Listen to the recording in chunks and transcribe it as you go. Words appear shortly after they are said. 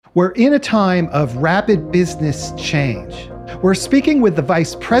We're in a time of rapid business change. We're speaking with the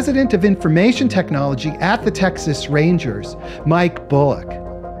Vice President of Information Technology at the Texas Rangers, Mike Bullock.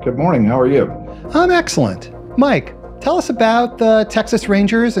 Good morning. How are you? I'm excellent. Mike, tell us about the Texas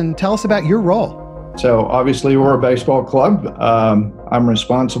Rangers and tell us about your role. So obviously we're a baseball club. I'm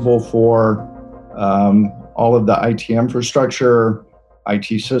responsible for all of the IT infrastructure,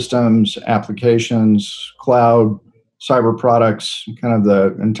 IT systems, applications, cloud, cyber products, kind of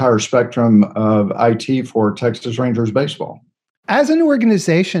the entire spectrum of IT for Texas Rangers baseball. As an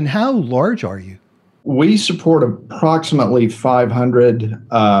organization, how large are you? We support approximately 500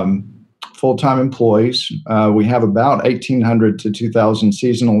 full-time employees. We have about 1,800 to 2,000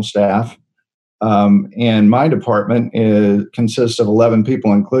 seasonal staff. And my department consists of 11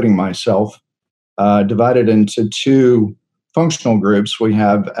 people, including myself, divided into two functional groups. We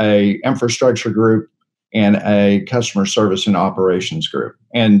have a infrastructure group and a customer service and operations group,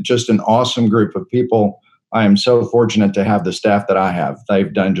 and just an awesome group of people. I am so fortunate to have the staff that I have.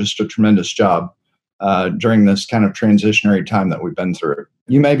 They've done just a tremendous job during this kind of transitionary time that we've been through.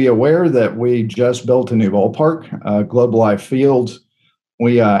 You may be aware that we just built a new ballpark, Globe Life Field.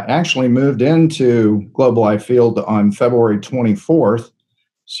 We actually moved into Globe Life Field on February 24th.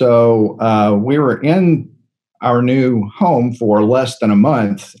 So we were in our new home for less than a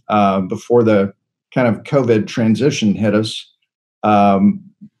month before the kind of COVID transition hit us.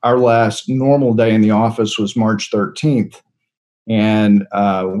 Our last normal day in the office was March 13th. And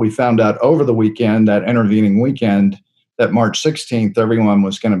we found out over the weekend, that intervening weekend, that March 16th, everyone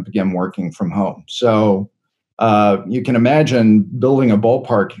was going to begin working from home. So you can imagine building a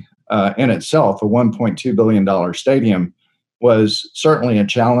ballpark in itself, a $1.2 billion stadium, was certainly a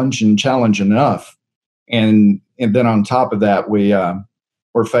challenge, and challenge enough. And then on top of that, we're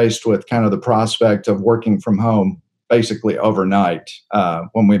faced with kind of the prospect of working from home basically overnight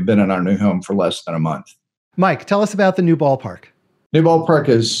when we've been in our new home for less than a month. Mike, tell us about the new ballpark. New ballpark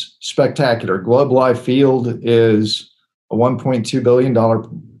is spectacular. Globe Life Field is a $1.2 billion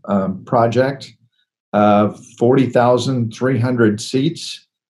project, 40,300 seats.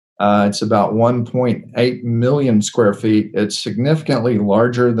 It's about 1.8 million square feet. It's significantly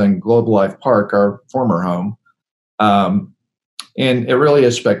larger than Globe Life Park, our former home. And it really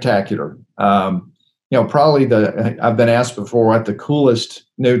is spectacular. Probably I've been asked before what the coolest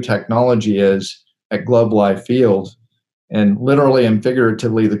new technology is at Globe Life Field. And literally and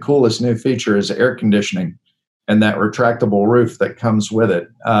figuratively, the coolest new feature is air conditioning and that retractable roof that comes with it.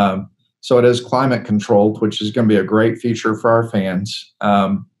 So it is climate controlled, which is going to be a great feature for our fans.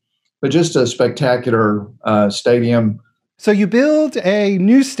 But just a spectacular stadium. So you build a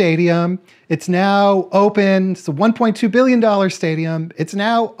new stadium. It's now open. It's a $1.2 billion stadium. It's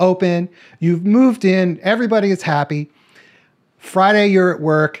now open. You've moved in. Everybody is happy. Friday, you're at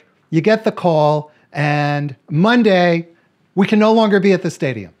work. You get the call. And Monday, we can no longer be at the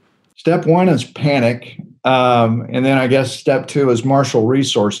stadium. Step one is panic. And then I guess step two is marshal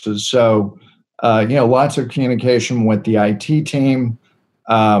resources. So, lots of communication with the IT team.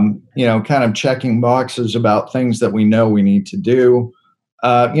 Kind of checking boxes about things that we know we need to do.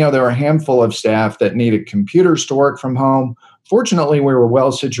 There were a handful of staff that needed computers to work from home. Fortunately, we were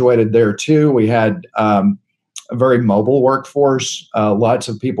well situated there too. We had a very mobile workforce. Lots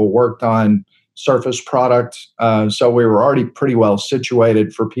of people worked on Surface product. So we were already pretty well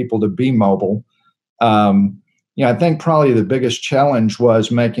situated for people to be mobile. I think probably the biggest challenge was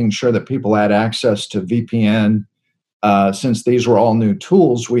making sure that people had access to VPN. Since these were all new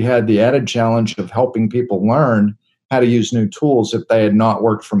tools, we had the added challenge of helping people learn how to use new tools if they had not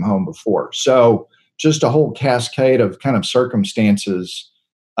worked from home before. So just a whole cascade of kind of circumstances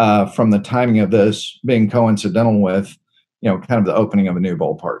from the timing of this being coincidental with, kind of the opening of a new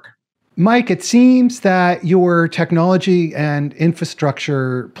ballpark. Mike, it seems that your technology and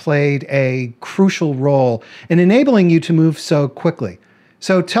infrastructure played a crucial role in enabling you to move so quickly.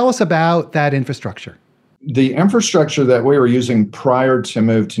 So tell us about that infrastructure. The infrastructure that we were using prior to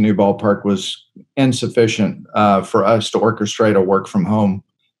move to new ballpark was insufficient for us to orchestrate a work from home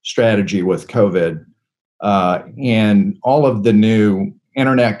strategy with COVID. And all of the new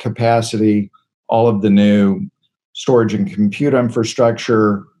internet capacity, all of the new storage and compute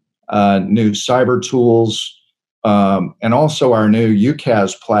infrastructure, new cyber tools, and also our new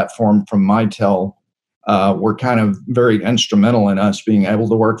UCaaS platform from Mitel were kind of very instrumental in us being able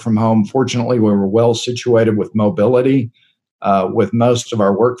to work from home. Fortunately, we were well situated with mobility, with most of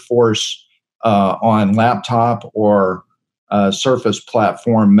our workforce on laptop or Surface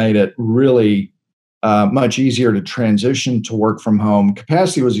platform, made it really much easier to transition to work from home.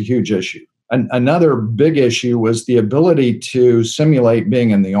 Capacity was a huge issue. Another big issue was the ability to simulate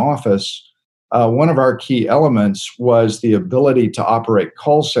being in the office. One of our key elements was the ability to operate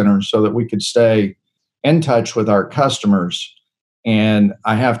call centers so that we could stay in touch with our customers. And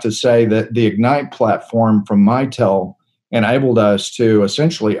I have to say that the Ignite platform from Mitel enabled us to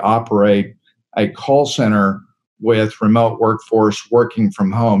essentially operate a call center with remote workforce working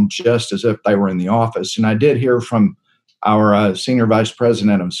from home just as if they were in the office. And I did hear from our senior vice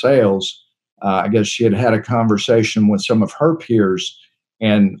president of sales. I guess she had had a conversation with some of her peers,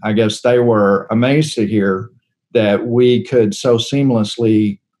 and I guess they were amazed to hear that we could so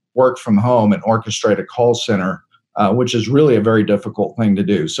seamlessly work from home and orchestrate a call center, which is really a very difficult thing to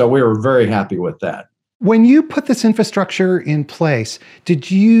do. So we were very happy with that. When you put this infrastructure in place,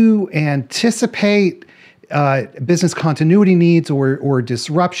 did you anticipate business continuity needs or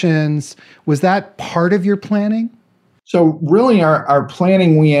disruptions? Was that part of your planning? So really our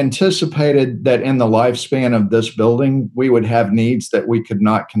planning, we anticipated that in the lifespan of this building, we would have needs that we could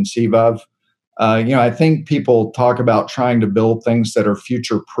not conceive of. I think people talk about trying to build things that are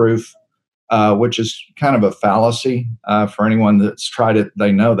future-proof, which is kind of a fallacy. For anyone that's tried it,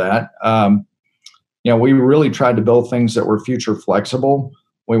 they know that. We really tried to build things that were future flexible.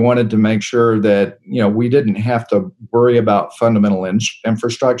 We wanted to make sure that, we didn't have to worry about fundamental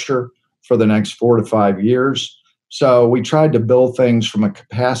infrastructure for the next 4 to 5 years. So we tried to build things from a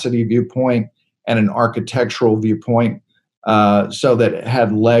capacity viewpoint and an architectural viewpoint so that it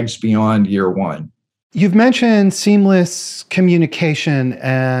had legs beyond year one. You've mentioned seamless communication,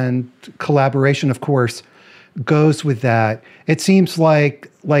 and collaboration, of course, goes with that. It seems like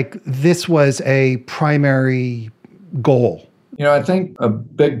this was a primary goal. I think a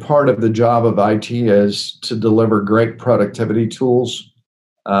big part of the job of IT is to deliver great productivity tools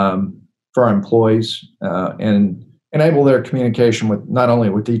for our employees and enable their communication with not only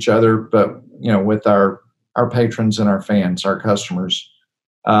with each other, but with our patrons and our fans, our customers.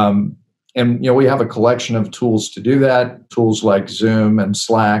 We have a collection of tools to do that, tools like Zoom and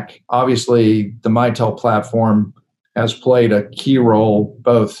Slack. Obviously, the Mitel platform has played a key role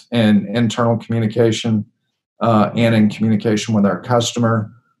both in internal communication and in communication with our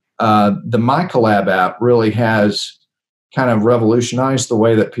customer. The MyCollab app really has kind of revolutionized the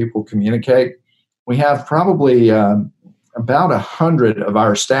way that people communicate. We have probably about 100 of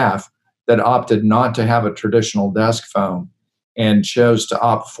our staff that opted not to have a traditional desk phone and chose to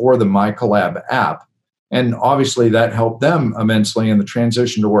opt for the MyCollab app. And obviously that helped them immensely in the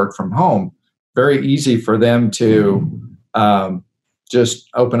transition to work from home. Very easy for them to just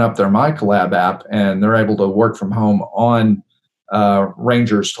open up their MyCollab app and they're able to work from home on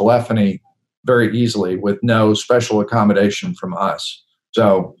Ranger's telephony very easily with no special accommodation from us.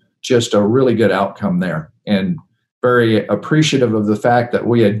 So just a really good outcome there, and very appreciative of the fact that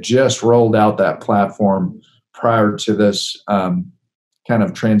we had just rolled out that platform prior to this kind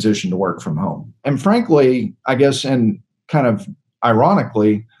of transition to work from home. And frankly, I guess, and kind of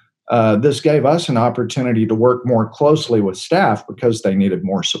ironically, this gave us an opportunity to work more closely with staff because they needed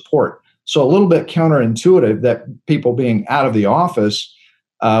more support. So a little bit counterintuitive that people being out of the office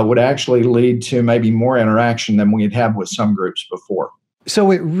would actually lead to maybe more interaction than we'd had with some groups before.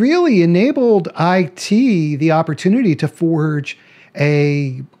 So it really enabled IT the opportunity to forge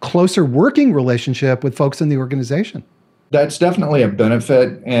a closer working relationship with folks in the organization. That's definitely a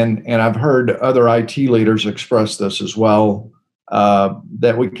benefit. And I've heard other IT leaders express this as well,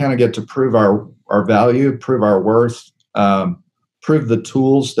 that we kind of get to prove our value, prove our worth, prove the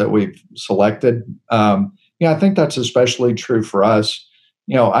tools that we've selected. I think that's especially true for us.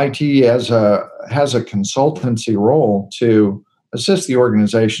 IT has a consultancy role to assist the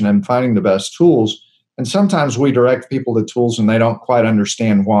organization in finding the best tools. And sometimes we direct people to tools and they don't quite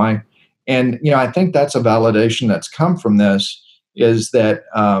understand why. And, I think that's a validation that's come from this, is that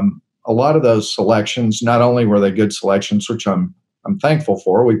a lot of those selections, not only were they good selections, which I'm thankful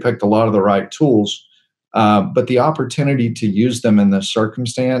for, we picked a lot of the right tools, but the opportunity to use them in this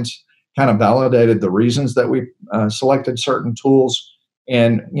circumstance kind of validated the reasons that we selected certain tools,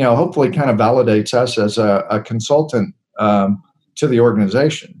 and hopefully kind of validates us as a consultant to the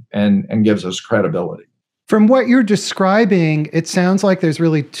organization and gives us credibility. From what you're describing, it sounds like there's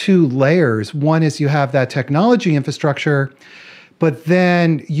really two layers. One is you have that technology infrastructure, but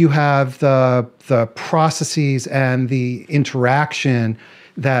then you have the processes and the interaction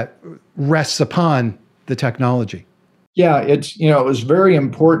that rests upon the technology. Yeah, it was very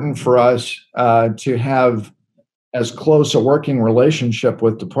important for us to have as close a working relationship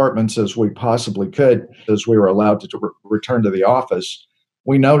with departments as we possibly could as we were allowed to return to the office.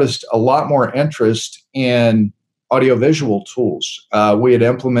 We noticed a lot more interest in audiovisual tools. We had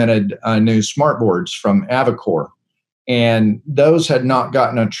implemented new smart boards from Avicor, and those had not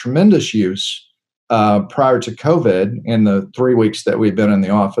gotten a tremendous use prior to COVID in the 3 weeks that we've been in the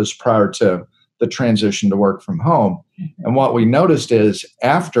office prior to the transition to work from home. And what we noticed is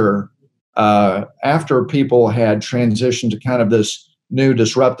after people had transitioned to kind of this new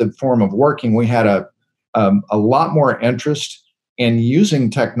disruptive form of working, we had a lot more interest in using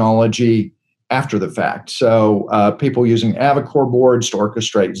technology after the fact. So people using Avicor boards to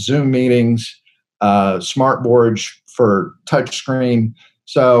orchestrate Zoom meetings, smart boards for touchscreen.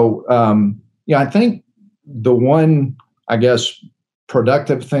 So I think the one, I guess,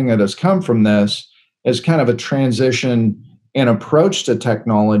 productive thing that has come from this is kind of a transition in approach to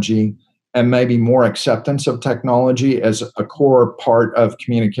technology and maybe more acceptance of technology as a core part of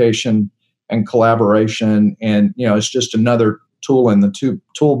communication and collaboration. And, it's just another tool in the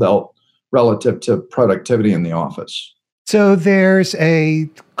tool belt relative to productivity in the office. So there's a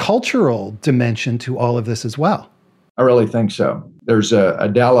cultural dimension to all of this as well. I really think so. There's a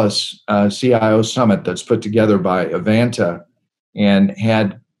Dallas CIO summit that's put together by Evanta and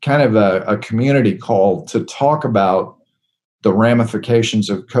had kind of a community call to talk about the ramifications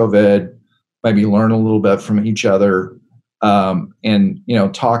of COVID, maybe learn a little bit from each other, and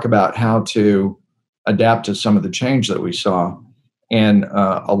talk about how to adapt to some of the change that we saw. And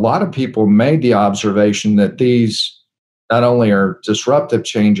a lot of people made the observation that these not only are disruptive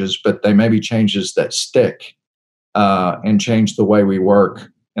changes, but they may be changes that stick and change the way we work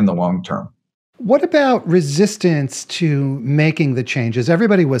in the long term. What about resistance to making the changes?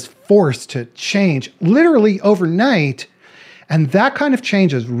 Everybody was forced to change literally overnight, and that kind of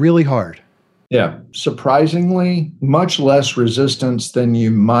change is really hard. Yeah, surprisingly, much less resistance than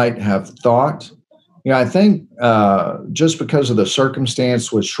you might have thought. I think just because of the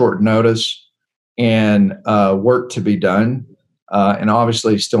circumstance with short notice and work to be done, and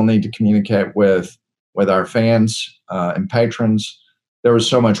obviously still need to communicate with our fans and patrons, there was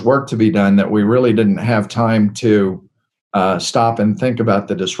so much work to be done that we really didn't have time to stop and think about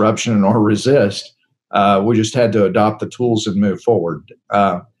the disruption or resist. We just had to adopt the tools and move forward.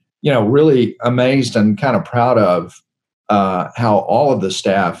 Really amazed and kind of proud of how all of the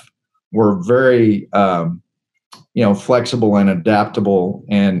staff were very, flexible and adaptable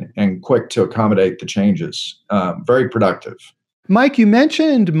and quick to accommodate the changes. Very productive. Mike, you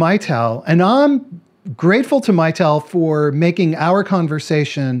mentioned Mitel, and I'm grateful to Mitel for making our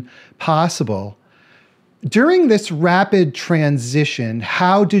conversation possible. During this rapid transition,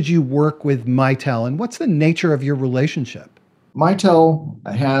 how did you work with Mitel, and what's the nature of your relationship? Mitel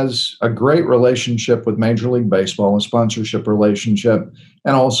has a great relationship with Major League Baseball, a sponsorship relationship,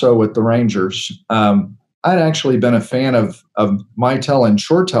 and also with the Rangers. I'd actually been a fan of Mitel and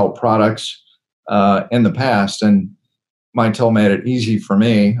ShoreTel products in the past, and Mitel made it easy for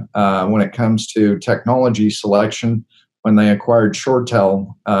me when it comes to technology selection. When they acquired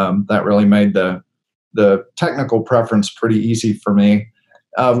ShoreTel, that really made the technical preference pretty easy for me.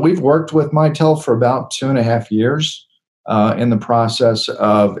 We've worked with Mitel for about 2.5 years in the process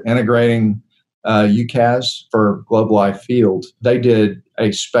of integrating UCaaS for Globe Life Field. They did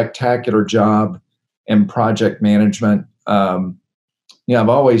a spectacular job in project management. I've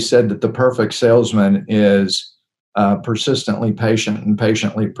always said that the perfect salesman is persistently patient and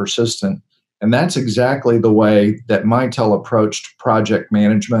patiently persistent. And that's exactly the way that Mitel approached project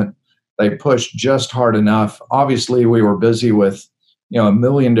management. They pushed just hard enough. Obviously, we were busy with a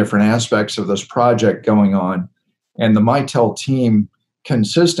million different aspects of this project going on. And the Mitel team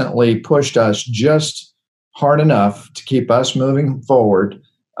consistently pushed us just hard enough to keep us moving forward,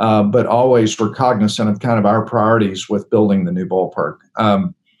 but always were cognizant of kind of our priorities with building the new ballpark.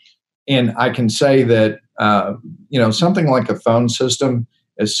 And I can say that, something like a phone system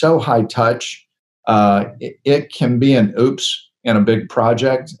is so high touch, it can be an oops in a big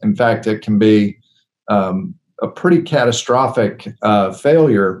project. In fact, it can be a pretty catastrophic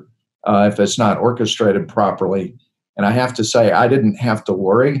failure if it's not orchestrated properly. And I have to say, I didn't have to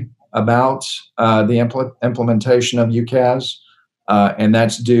worry about the implementation of UCaaS, and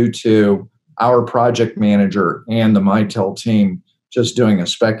that's due to our project manager and the Mitel team just doing a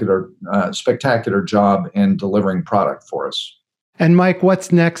spectacular job in delivering product for us. And Mike,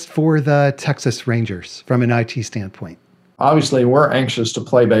 what's next for the Texas Rangers from an IT standpoint? Obviously, we're anxious to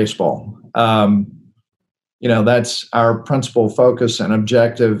play baseball. That's our principal focus and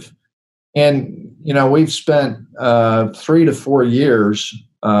objective. And, we've spent 3 to 4 years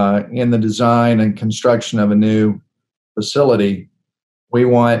in the design and construction of a new facility. We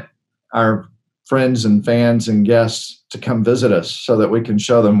want our friends and fans and guests to come visit us so that we can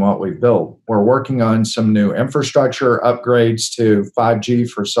show them what we've built. We're working on some new infrastructure upgrades to 5G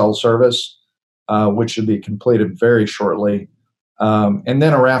for cell service, which should be completed very shortly. And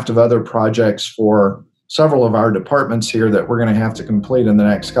then a raft of other projects for several of our departments here that we're going to have to complete in the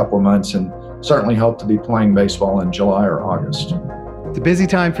next couple of months, and certainly hope to be playing baseball in July or August. It's a busy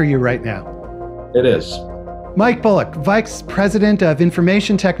time for you right now. It is. Mike Bullock, Vice President of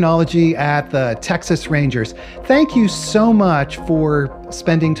Information Technology at the Texas Rangers. Thank you so much for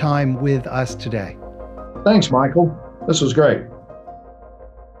spending time with us today. Thanks, Michael. This was great.